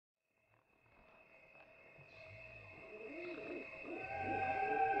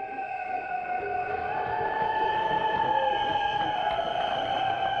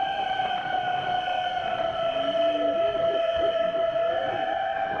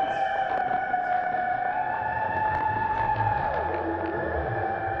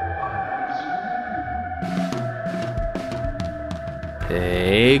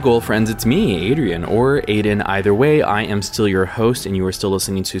Hey, Goal Friends, it's me, Adrian, or Aiden. Either way, I am still your host, and you are still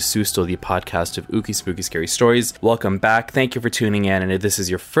listening to Susto, the podcast of Ookie Spooky Scary Stories. Welcome back. Thank you for tuning in, and if this is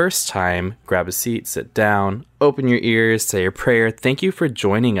your first time, grab a seat, sit down, open your ears, say a prayer. Thank you for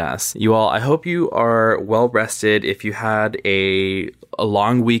joining us. You all, I hope you are well rested. If you had a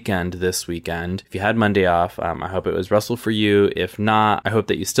long weekend this weekend, if you had Monday off, I hope it was restful for you. If not, I hope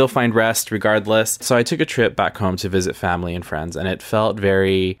that you still find rest regardless. So I took a trip back home to visit family and friends, and it felt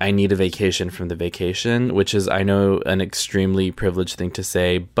very, I need a vacation from the vacation, which is, I know, an extremely privileged thing to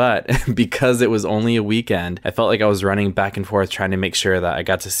say, but because it was only a weekend, I felt like I was running back and forth trying to make sure that I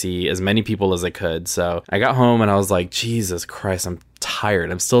got to see as many people as I could. So I got home and I was like, Jesus Christ, I'm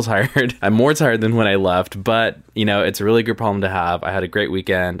tired. I'm still tired. I'm more tired than when I left, but you know, it's a really good problem to have. I had a great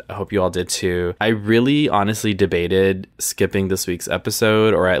weekend. I hope you all did too. I really honestly debated skipping this week's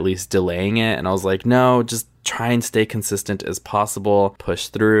episode or at least delaying it. And I was like, no, just try and stay consistent as possible. Push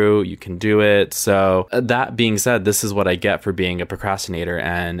through. You can do it. So that being said, this is what I get for being a procrastinator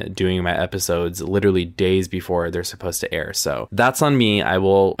and doing my episodes literally days before they're supposed to air. So that's on me. I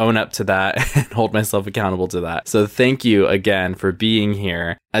will own up to that and hold myself accountable to that. So thank you again for being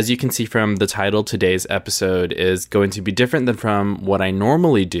here. As you can see from the title, today's episode is going to be different than from what I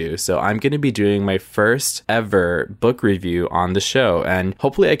normally do. So I'm going to be doing my first ever book review on the show. And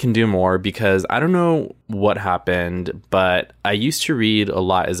hopefully I can do more because I don't know what happened, but I used to read a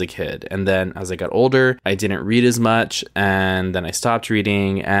lot as a kid. And then as I got older, I didn't read as much. And then I stopped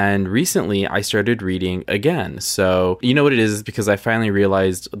reading. And recently I started reading again. So you know what it is because I finally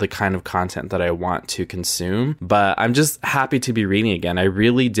realized the kind of content that I want to consume. But I'm just happy to be reading again. I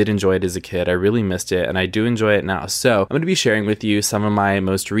really did enjoy it as a kid. I really missed it. And I do enjoy it now. So I'm going to be sharing with you some of my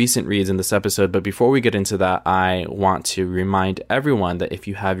most recent reads in this episode. But before we get into that, I want to remind everyone that if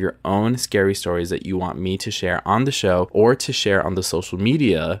you have your own scary stories that you want me to share on the show or to share on the social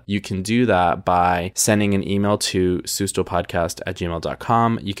media, you can do that by sending an email to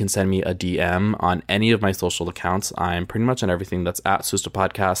sustopodcast@gmail.com. You can send me a DM on any of my social accounts. I'm pretty much on everything that's at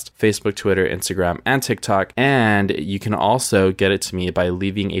sustopodcast, Facebook, Twitter, Instagram, and TikTok. And you can also get it to me by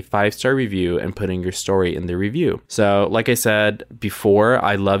leaving a 5-star review and putting your story in the review. So like I said before,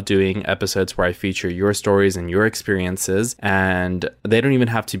 I love doing episodes where I feature your stories and your experiences, and they don't even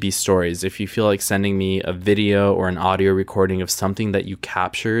have to be stories. If you feel like sending me a video or an audio recording of something that you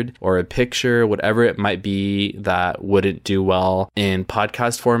captured or a picture, whatever it might be that wouldn't do well in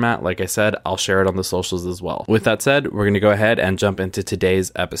podcast format, like I said, I'll share it on the socials as well. With that said, we're going to go ahead and jump into today's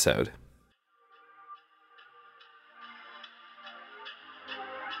episode.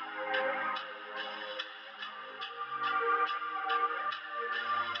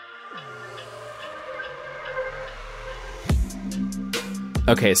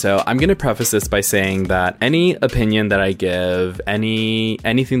 Okay, so I'm going to preface this by saying that any opinion that I give,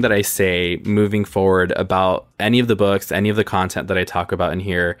 anything that I say moving forward about any of the books, any of the content that I talk about in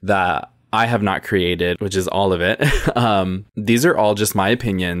here that I have not created, which is all of it. These are all just my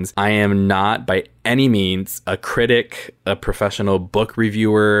opinions. I am not by any means a critic, a professional book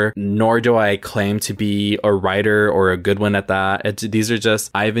reviewer, nor do I claim to be a writer or a good one at that. These are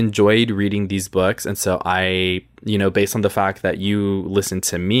just, I've enjoyed reading these books. And so based on the fact that you listen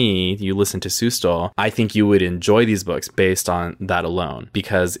to me, you listen to Susto, I think you would enjoy these books based on that alone,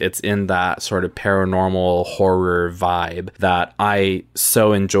 because it's in that sort of paranormal horror vibe that I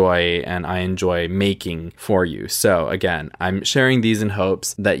so enjoy and I enjoy making for you. So again, I'm sharing these in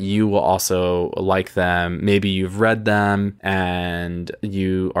hopes that you will also like them. Maybe you've read them and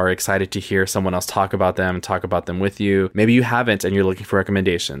you are excited to hear someone else talk about them with you. Maybe you haven't and you're looking for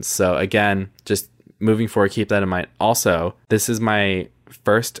recommendations. So again, just moving forward, keep that in mind. Also, this is my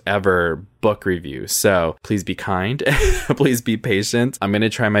first ever book review, so please be kind. Please be patient. I'm going to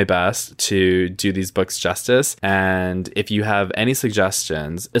try my best to do these books justice. And if you have any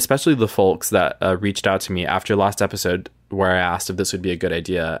suggestions, especially the folks that reached out to me after last episode where I asked if this would be a good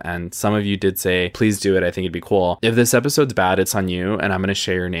idea, and some of you did say, please do it, I think it'd be cool. If this episode's bad, it's on you, and I'm going to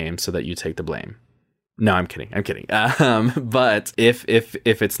share your name so that you take the blame. No, I'm kidding. But if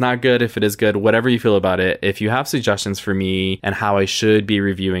it's not good, if it is good, whatever you feel about it, if you have suggestions for me and how I should be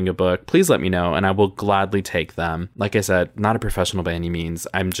reviewing a book, please let me know and I will gladly take them. Like I said, not a professional by any means.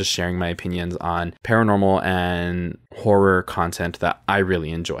 I'm just sharing my opinions on paranormal and horror content that I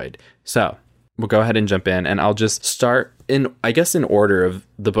really enjoyed. So we'll go ahead and jump in, and I'll just start in order of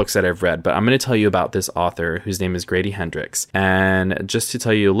the books that I've read, but I'm going to tell you about this author whose name is Grady Hendrix. And just to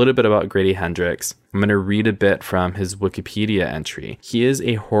tell you a little bit about Grady Hendrix, I'm going to read a bit from his Wikipedia entry. He is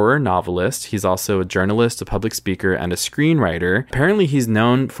a horror novelist. He's also a journalist, a public speaker, and a screenwriter. Apparently, he's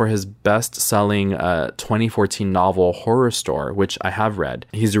known for his best-selling 2014 novel Horror Store, which I have read.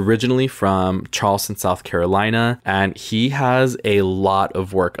 He's originally from Charleston, South Carolina, and he has a lot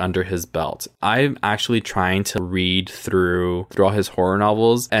of work under his belt. I'm actually trying to read through all his horror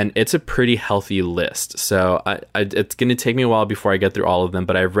novels, and it's a pretty healthy list. So it's going to take me a while before I get through all of them,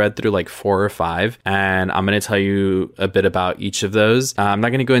 but I've read through like 4 or 5, and I'm going to tell you a bit about each of those. I'm not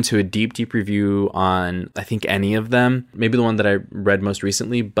going to go into a deep review on, I think, any of them. Maybe the one that I read most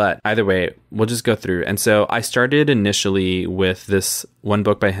recently, but either way, we'll just go through. And so I started initially with this one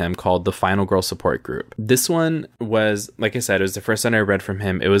book by him called The Final Girl Support Group. This one was, like I said, it was the first one I read from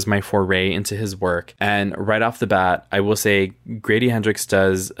him. It was my foray into his work. And right off the bat, I will say Grady Hendrix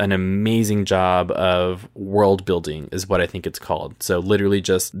does an amazing job of world building, is what I think it's called. So literally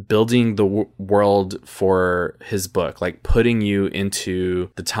just building the world for his book, like putting you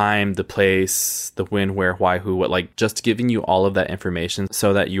into the time, the place, the when, where, why, who, what, like just giving you all of that information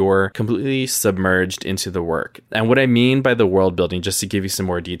so that you're completely submerged into the work. And what I mean by the world building, just to give you some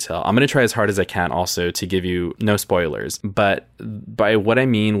more detail, I'm going to try as hard as I can also to give you no spoilers, but by what I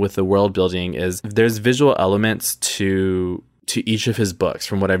mean with the world building is there's visual elements to each of his books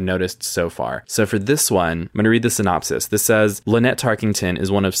from what I've noticed so far. So for this one, I'm going to read the synopsis. This says, Lynette Tarkington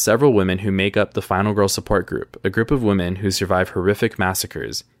is one of several women who make up the Final Girl Support Group, a group of women who survive horrific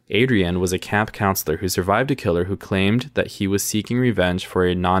massacres. Adrian was a camp counselor who survived a killer who claimed that he was seeking revenge for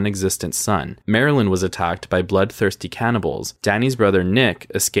a non-existent son. Marilyn was attacked by bloodthirsty cannibals. Danny's brother Nick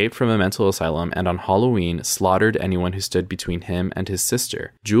escaped from a mental asylum and on Halloween slaughtered anyone who stood between him and his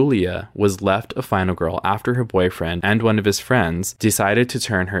sister. Julia was left a final girl after her boyfriend and one of his friends decided to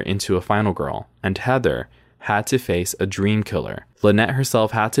turn her into a final girl. And Heather had to face a dream killer. Lynette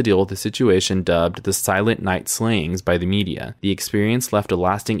herself had to deal with a situation dubbed the Silent Night Slayings by the media. The experience left a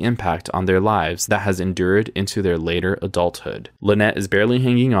lasting impact on their lives that has endured into their later adulthood. Lynette is barely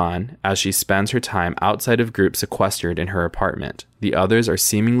hanging on as she spends her time outside of group sequestered in her apartment. The others are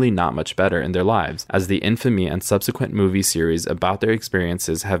seemingly not much better in their lives, as the infamy and subsequent movie series about their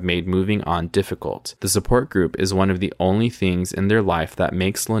experiences have made moving on difficult. The support group is one of the only things in their life that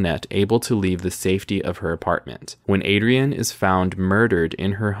makes Lynette able to leave the safety of her apartment. When Adrian is found murdered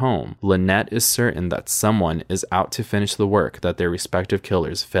in her home, Lynette is certain that someone is out to finish the work that their respective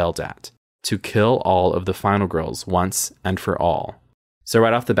killers failed at. To kill all of the final girls once and for all. So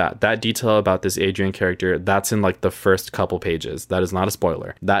right off the bat, that detail about this Adrian character, that's in like the first couple pages. That is not a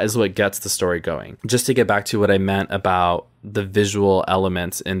spoiler. That is what gets the story going. Just to get back to what I meant about the visual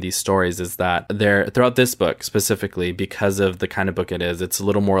elements in these stories is that they're throughout this book specifically, because of the kind of book it is, it's a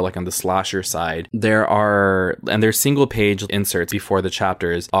little more like on the slasher side. There's single page inserts before the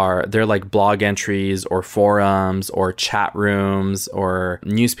chapters they're like blog entries or forums or chat rooms or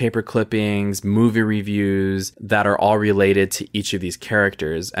newspaper clippings, movie reviews that are all related to each of these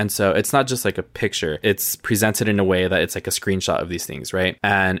characters. And so it's not just like a picture, it's presented in a way that it's like a screenshot of these things, right?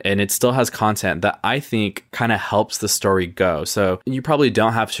 And it still has content that I think kind of helps the story go. So you probably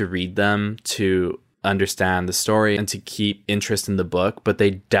don't have to read them to understand the story and to keep interest in the book, but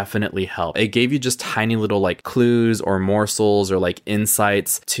they definitely help. It gave you just tiny little like clues or morsels or like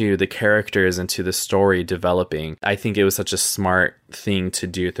insights to the characters and to the story developing. I think it was such a smart thing to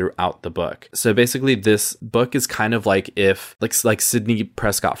do throughout the book. So basically this book is kind of like if like Sidney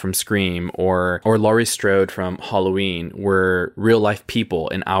Prescott from Scream or Laurie Strode from Halloween were real life people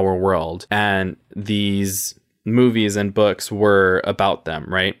in our world, and these movies and books were about them,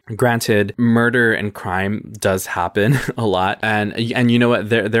 right? Granted, murder and crime does happen a lot. And you know what?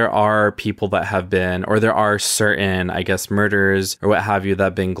 There are people that have been, or there are certain, I guess, murders or what have you that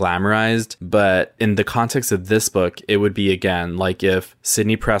have been glamorized. But in the context of this book, it would be, again, like if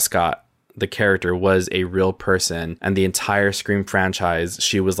Sidney Prescott, the character, was a real person and the entire Scream franchise,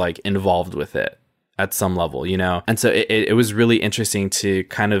 she was like involved with it at some level, you know? And so it was really interesting to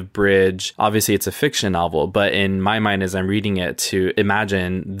kind of bridge, obviously it's a fiction novel, but in my mind as I'm reading it, to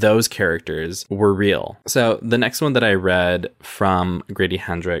imagine those characters were real. So the next one that I read from Grady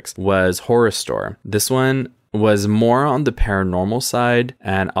Hendrix was Horror Store. This one was more on the paranormal side,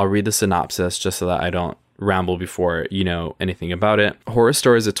 and I'll read the synopsis just so that I don't ramble before you know anything about it. Horror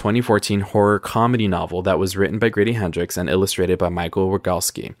Store is a 2014 horror comedy novel that was written by Grady Hendrix and illustrated by Michael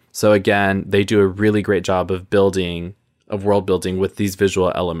Rogalski. So again, they do a really great job of building of world building with these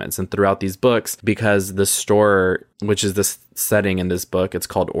visual elements. And throughout these books, because the store, which is this setting in this book, it's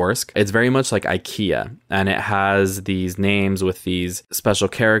called Orsk. It's very much like IKEA, and it has these names with these special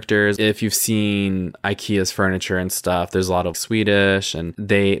characters. If you've seen IKEA's furniture and stuff, there's a lot of Swedish, and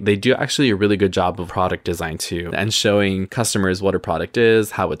they do actually a really good job of product design too, and showing customers what a product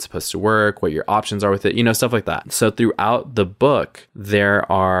is, how it's supposed to work, what your options are with it, stuff like that. So throughout the book,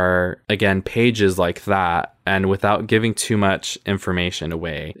 there are, again, pages like that. And without giving too much information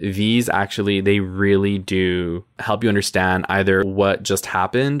away, these actually, they really do help you understand either what just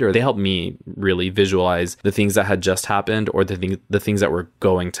happened, or they help me really visualize the things that had just happened, or the things that were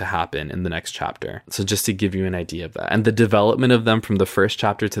going to happen in the next chapter. So just to give you an idea of that. And the development of them from the first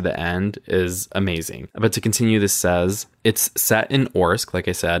chapter to the end is amazing. But to continue, this says, it's set in Orsk, like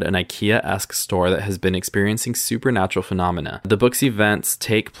I said, an IKEA-esque store that has been experiencing supernatural phenomena. The book's events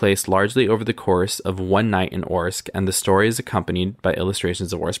take place largely over the course of one night in Orsk, and the story is accompanied by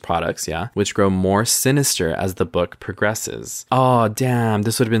illustrations of Orsk products, which grow more sinister as the book progresses. Oh, damn,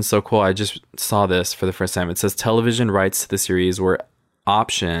 this would have been so cool. I just saw this for the first time. It says television rights to the series were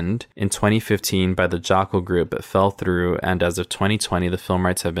optioned in 2015 by the Jackal Group, but fell through, and as of 2020, the film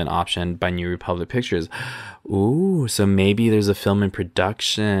rights have been optioned by New Republic Pictures. Ooh, so maybe there's a film in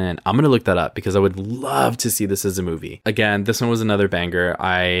production. I'm going to look that up because I would love to see this as a movie. Again, this one was another banger.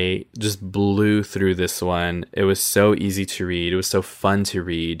 I just blew through this one. It was so easy to read. It was so fun to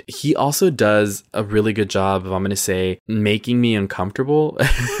read. He also does a really good job of, I'm going to say, making me uncomfortable.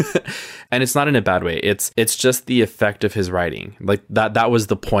 And it's not in a bad way. It's just the effect of his writing. Like that was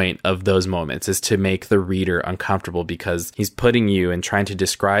the point of those moments, is to make the reader uncomfortable, because he's putting you and trying to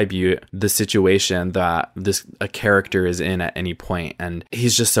describe you the situation that a character is in at any point. And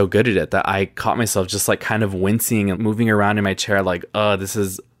he's just so good at it that I caught myself just like kind of wincing and moving around in my chair like, oh, this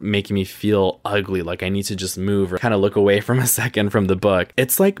is making me feel ugly. Like I need to just move or kind of look away from a second from the book.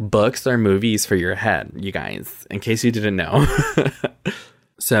 It's like books are movies for your head, you guys, in case you didn't know.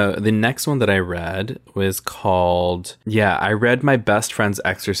 So the next one that I read was called, I read My Best Friend's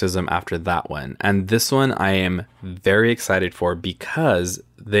Exorcism after that one. And this one I am very excited for because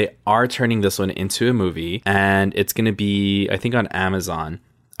they are turning this one into a movie, and it's going to be, I think, on Amazon.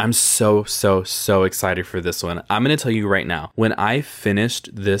 I'm so excited for this one. I'm going to tell you right now, when I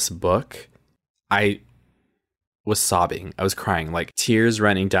finished this book, I was sobbing. I was crying, like tears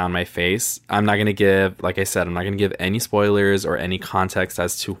running down my face. I'm not going to give, like I said, I'm not going to give any spoilers or any context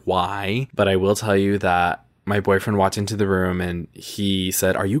as to why, but I will tell you that my boyfriend walked into the room and he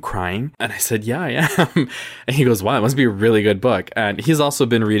said, "Are you crying?" And I said, "Yeah, I am." And he goes, "Wow, it must be a really good book." And he's also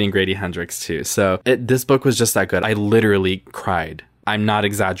been reading Grady Hendrix too. So this book was just that good. I literally cried. I'm not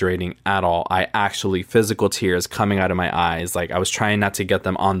exaggerating at all. I actually, physical tears coming out of my eyes. Like I was trying not to get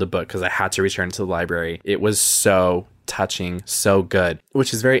them on the book because I had to return to the library. It was so touching, so good,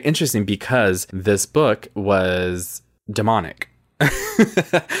 which is very interesting because this book was demonic.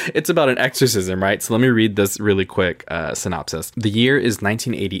 It's about an exorcism, right? So let me read this really quick synopsis. The year is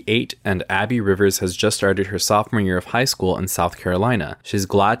 1988, and Abby Rivers has just started her sophomore year of high school in South Carolina. She's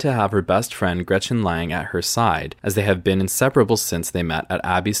glad to have her best friend Gretchen Lang at her side, as they have been inseparable since they met at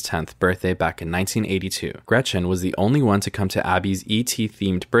Abby's 10th birthday back in 1982. Gretchen was the only one to come to Abby's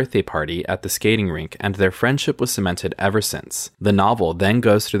ET-themed birthday party at the skating rink, and their friendship was cemented ever since. The novel then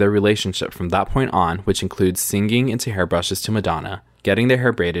goes through their relationship from that point on, which includes singing into hairbrushes to Madonna, getting their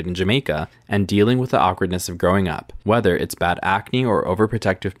hair braided in Jamaica, and dealing with the awkwardness of growing up, whether it's bad acne or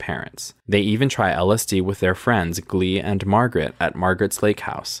overprotective parents. They even try LSD with their friends Glee and Margaret at Margaret's Lake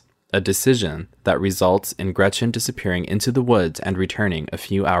House, a decision that results in Gretchen disappearing into the woods and returning a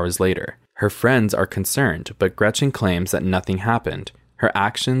few hours later. Her friends are concerned, but Gretchen claims that nothing happened. Her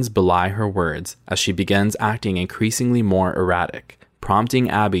actions belie her words as she begins acting increasingly more erratic, prompting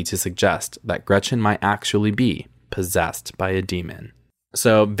Abby to suggest that Gretchen might actually be possessed by a demon.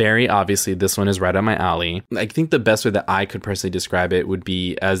 So very obviously this one is right up my alley. I think the best way that I could personally describe it would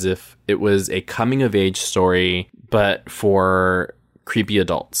be as if it was a coming of age story, but for creepy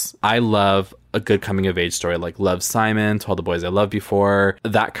adults. I love a good coming of age story, like Love, Simon, To All the Boys I Loved Before,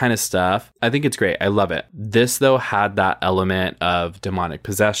 that kind of stuff. I think it's great. I love it. This though had that element of demonic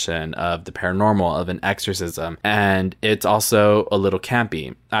possession, of the paranormal, of an exorcism, and it's also a little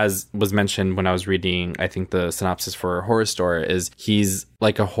campy. As was mentioned when I was reading, I think the synopsis for Horror Store is he's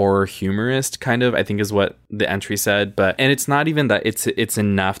like a horror humorist, kind of, I think is what the entry said. And it's not even that it's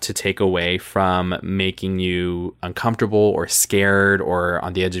enough to take away from making you uncomfortable or scared or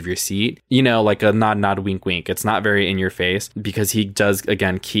on the edge of your seat. You know, like a nod, wink, wink. It's not very in your face because he does,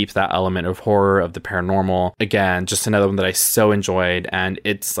 again, keep that element of horror, of the paranormal. Again, just another one that I so enjoyed. And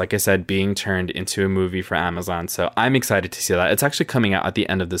it's, like I said, being turned into a movie for Amazon. So I'm excited to see that. It's actually coming out at the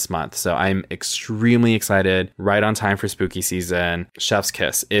end of this month. So I'm extremely excited. Right on time for spooky season. Chef's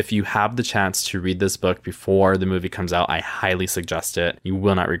kiss. If you have the chance to read this book before the movie comes out, I highly suggest it. You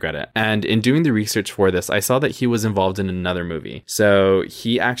will not regret it. And in doing the research for this, I saw that he was involved in another movie. So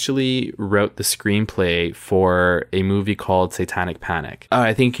he actually wrote the screenplay for a movie called Satanic Panic.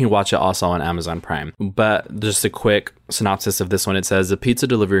 I think you can watch it also on Amazon Prime. But just a quick synopsis of this one. It says, a pizza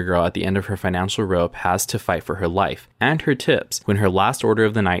delivery girl at the end of her financial rope has to fight for her life and her tips when her last order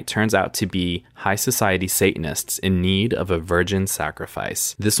of the night turns out to be high society Satanists in need of a virgin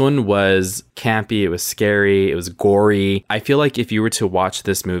sacrifice. This one was campy, it was scary, it was gory. I feel like if you were to watch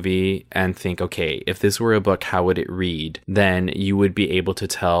this movie and think, okay, if this were a book, how would it read? Then you would be able to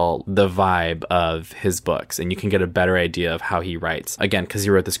tell the vibe of his books and you can get a better idea of how he writes. Again, because he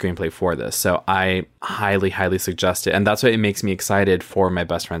wrote the screenplay for this. So I highly suggest it. And that's why it makes me excited for my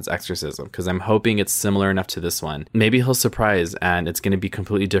best friend's exorcism, because I'm hoping it's similar enough to this one. Maybe he'll surprise and it's going to be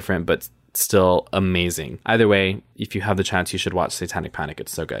completely different, but still amazing. Either way, if you have the chance, you should watch Satanic Panic.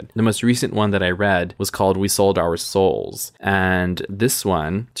 It's so good. The most recent one that I read was called We Sold Our Souls. And this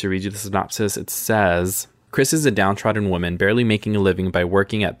one, to read you the synopsis, it says, Chris is a downtrodden woman barely making a living by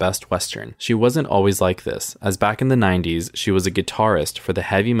working at Best Western. She wasn't always like this, as back in the 90s, she was a guitarist for the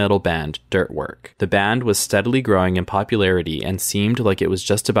heavy metal band Dirtwork. The band was steadily growing in popularity and seemed like it was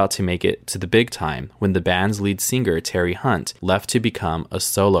just about to make it to the big time when the band's lead singer, Terry Hunt, left to become a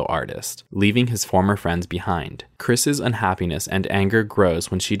solo artist, leaving his former friends behind. Chris's unhappiness and anger grows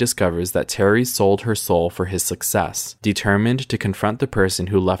when she discovers that Terry sold her soul for his success. Determined to confront the person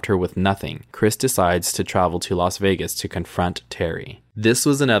who left her with nothing, Chris decides to travel to Las Vegas to confront Terry. This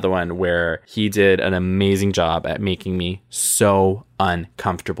was another one where he did an amazing job at making me so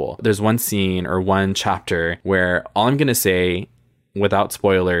uncomfortable. There's one scene or one chapter where all I'm going to say without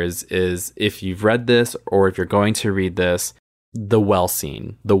spoilers is, if you've read this or if you're going to read this, the well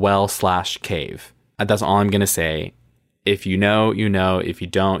scene, the well/cave. That's all I'm going to say. If you know, you know. If you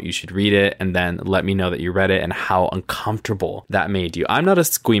don't, you should read it and then let me know that you read it and how uncomfortable that made you. I'm not a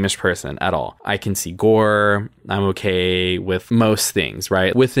squeamish person at all. I can see gore. I'm okay with most things,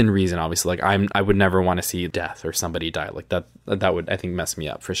 right? Within reason, obviously. Like I would never want to see death or somebody die. Like that would, I think, mess me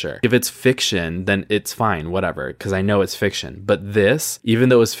up for sure. If it's fiction, then it's fine, whatever, because I know it's fiction. But this, even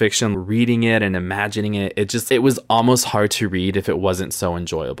though it's fiction, reading it and imagining it, it was almost hard to read if it wasn't so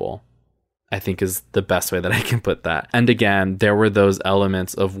enjoyable, I think is the best way that I can put that. And again, there were those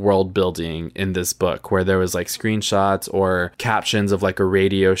elements of world building in this book where there was like screenshots or captions of like a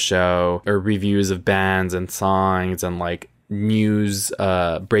radio show or reviews of bands and songs and like news,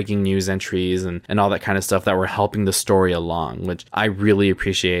 breaking news entries and all that kind of stuff that were helping the story along, which I really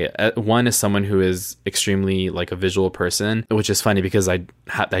appreciate. One, is someone who is extremely like a visual person, which is funny because I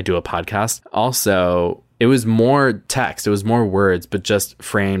do a podcast. Also, it was more text, it was more words, but just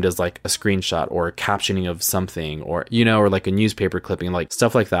framed as like a screenshot or a captioning of something, or, you know, or like a newspaper clipping, like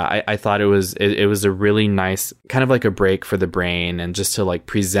stuff like that. I thought it was a really nice kind of like a break for the brain and just to like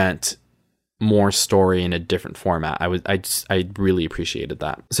present more story in a different format. I really appreciated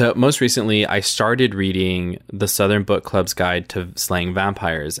that. So most recently, I started reading the Southern Book Club's Guide to Slaying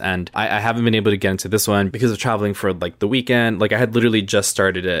Vampires, and I haven't been able to get into this one because of traveling for like the weekend. Like I had literally just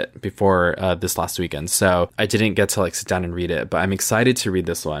started it before this last weekend, so I didn't get to like sit down and read it, but I'm excited to read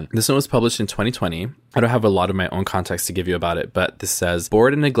this one. This one was published in 2020. I don't have a lot of my own context to give you about it, but this says,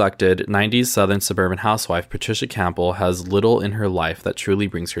 bored and neglected, 90s Southern suburban housewife Patricia Campbell has little in her life that truly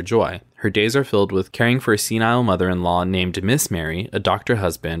brings her joy. Her days are filled with caring for a senile mother-in-law named Miss Mary, a doctor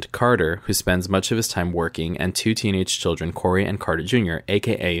husband, Carter, who spends much of his time working, and two teenage children, Corey and Carter Jr.,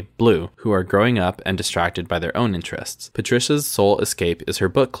 aka Blue, who are growing up and distracted by their own interests. Patricia's sole escape is her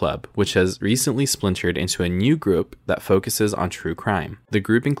book club, which has recently splintered into a new group that focuses on true crime. The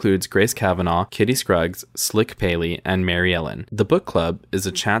group includes Grace Kavanaugh, Kitty Scruggs, Slick Paley, and Mary Ellen. The book club is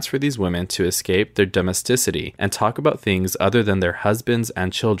a chance for these women to escape their domesticity and talk about things other than their husbands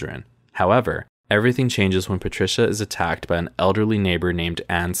and children. However, everything changes when Patricia is attacked by an elderly neighbor named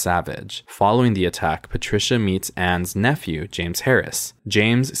Ann Savage. Following the attack, Patricia meets Ann's nephew, James Harris.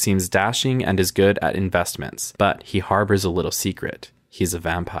 James seems dashing and is good at investments, but he harbors a little secret. He's a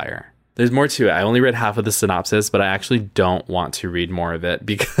vampire. There's more to it. I only read half of the synopsis, but I actually don't want to read more of it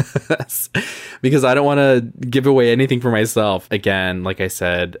because I don't want to give away anything for myself. Again, like I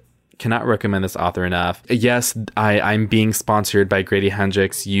said, cannot recommend this author enough. Yes, I'm being sponsored by Grady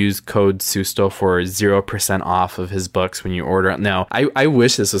Hendrix. Use code SUSTO for 0% off of his books when you order. No, I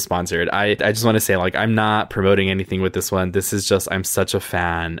wish this was sponsored. I just want to say, like, I'm not promoting anything with this one. This is just, I'm such a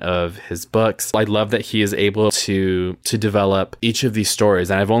fan of his books. I love that he is able to develop each of these stories.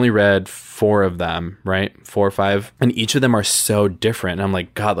 And I've only read 4 of them, right? 4 or 5. And each of them are so different. And I'm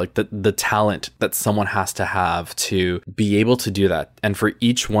like, God, like the talent that someone has to have to be able to do that. And for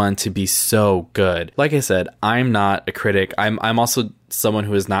each one to be so good. Like I said, I'm not a critic. I'm also someone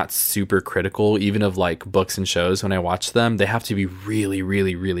who is not super critical, even of like books and shows. When I watch them, they have to be really,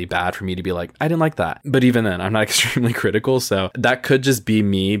 really, really bad for me to be like, I didn't like that. But even then, I'm not extremely critical. So that could just be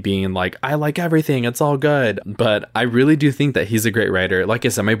me being like, I like everything. It's all good. But I really do think that he's a great writer. Like I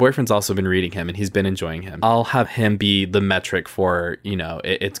said, my boyfriend's also been reading him and he's been enjoying him. I'll have him be the metric for, you know,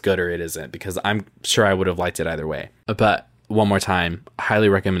 it's good or it isn't, because I'm sure I would have liked it either way. But one more time, highly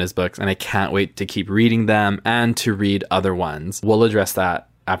recommend his books, and I can't wait to keep reading them and to read other ones. We'll address that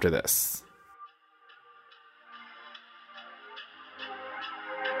after this.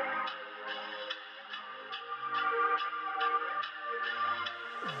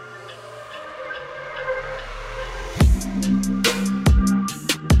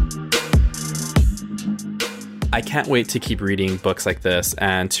 I can't wait to keep reading books like this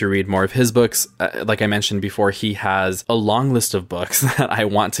and to read more of his books. Like I mentioned before, he has a long list of books that I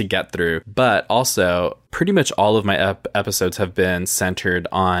want to get through, but also pretty much all of my episodes have been centered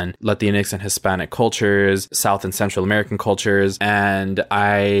on Latinx and Hispanic cultures, South and Central American cultures, and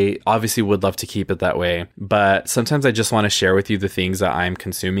I obviously would love to keep it that way. But sometimes I just want to share with you the things that I'm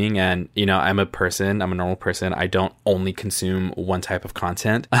consuming. And, you know, I'm a normal person. I don't only consume one type of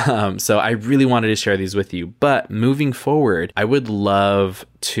content. So I really wanted to share these with you. But moving forward, I would love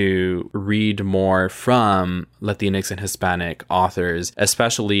to read more from Latinx and Hispanic authors,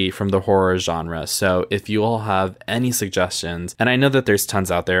 especially from the horror genre. So if you all have any suggestions, and I know that there's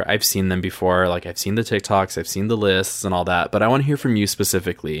tons out there, I've seen them before, like I've seen the TikToks, I've seen the lists and all that, but I want to hear from you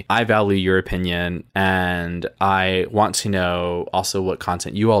specifically. I value your opinion and I want to know also what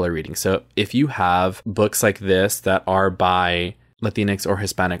content you all are reading. So if you have books like this that are by Latinx or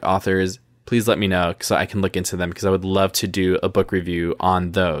Hispanic authors, please let me know so I can look into them, because I would love to do a book review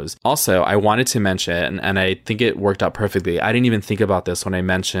on those. Also, I wanted to mention, and I think it worked out perfectly, I didn't even think about this when I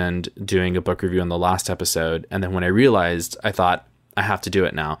mentioned doing a book review in the last episode. And then when I realized, I thought, I have to do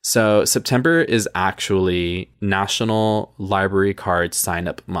it now. So September is actually National Library Card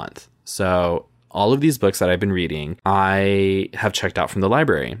Sign-Up Month. So all of these books that I've been reading, I have checked out from the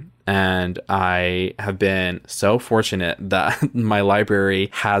library. And I have been so fortunate that my library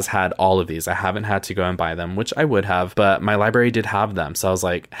has had all of these. I haven't had to go and buy them, which I would have, but my library did have them. So I was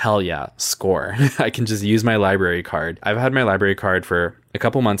like, hell yeah, score. I can just use my library card. I've had my library card for a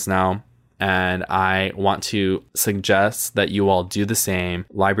couple months now, and I want to suggest that you all do the same.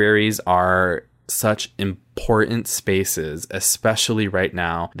 Libraries are such important spaces, especially right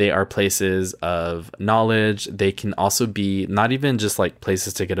now. They are places of knowledge. They can also be not even just like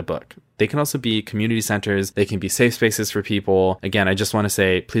places to get a book. They can also be community centers. They can be safe spaces for people. Again, I just want to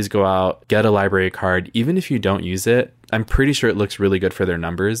say, please go out, get a library card. Even if you don't use it, I'm pretty sure it looks really good for their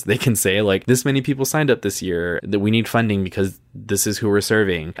numbers. They can say like, this many people signed up this year, that we need funding because this is who we're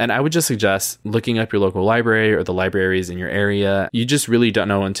serving. And I would just suggest looking up your local library or the libraries in your area. You just really don't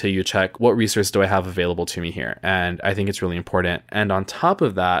know until you check, what resource do I have available to me here? And I think it's really important. And on top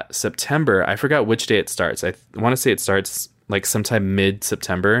of that, September, I forgot which day it starts. I want to say it starts like sometime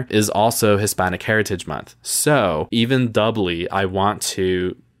mid-September, is also Hispanic Heritage Month. So even doubly, I want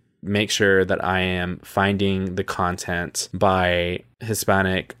to make sure that I am finding the content by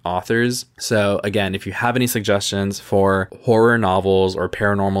Hispanic authors. So again, if you have any suggestions for horror novels or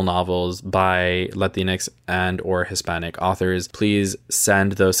paranormal novels by Latinx and or Hispanic authors, please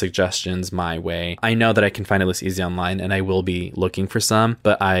send those suggestions my way. I know that I can find a list easy online, and I will be looking for some,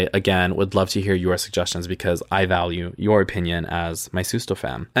 but I, again, would love to hear your suggestions because I value your opinion as my Susto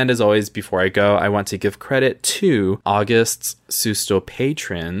fan. And as always, before I go, I want to give credit to August's Susto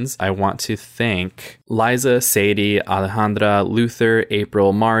patrons. I want to thank Liza, Sadie, Alejandra, Luther,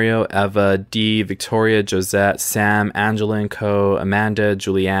 April, Mario, Eva, Dee, Victoria, Josette, Sam, Angela and Co, Amanda,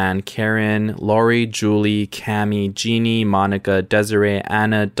 Julianne, Karen, Lori, Julie, Cami, Jeannie, Monica, Desiree,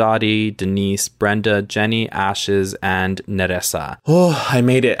 Anna, Dottie, Denise, Brenda, Jenny, Ashes, and Neressa. Oh, I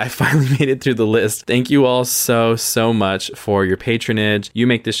made it. I finally made it through the list. Thank you all so much for your patronage. You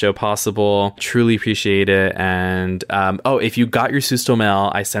make this show possible. Truly appreciate it. And if you got your Susto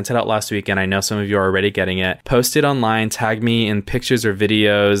mail, I sent it out last week and I know some of you are already getting it. Post it online, tag me in pictures pictures or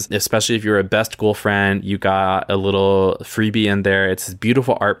videos, especially if you're a best girlfriend, you got a little freebie in there. It's this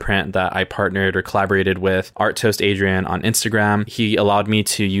beautiful art print that I partnered or collaborated with Art Toast Adrian on Instagram. He allowed me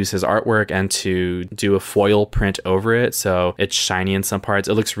to use his artwork and to do a foil print over it, so it's shiny in some parts.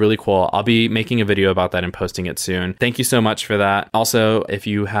 It looks really cool. I'll be making a video about that and posting it soon. Thank you so much for that. Also, if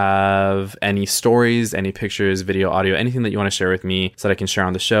you have any stories, any pictures, video, audio, anything that you want to share with me so that I can share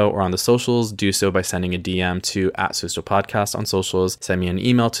on the show or on the socials, do so by sending a DM to @SustoPodcast on socials. Send me an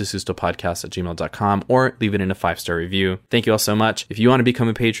email to sustopodcast@gmail.com or leave it in a 5-star review. Thank you all so much. If you want to become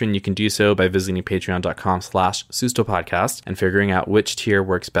a patron, you can do so by visiting patreon.com/sustopodcast and figuring out which tier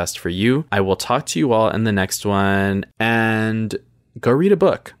works best for you. I will talk to you all in the next one, and go read a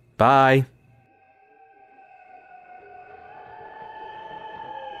book. Bye.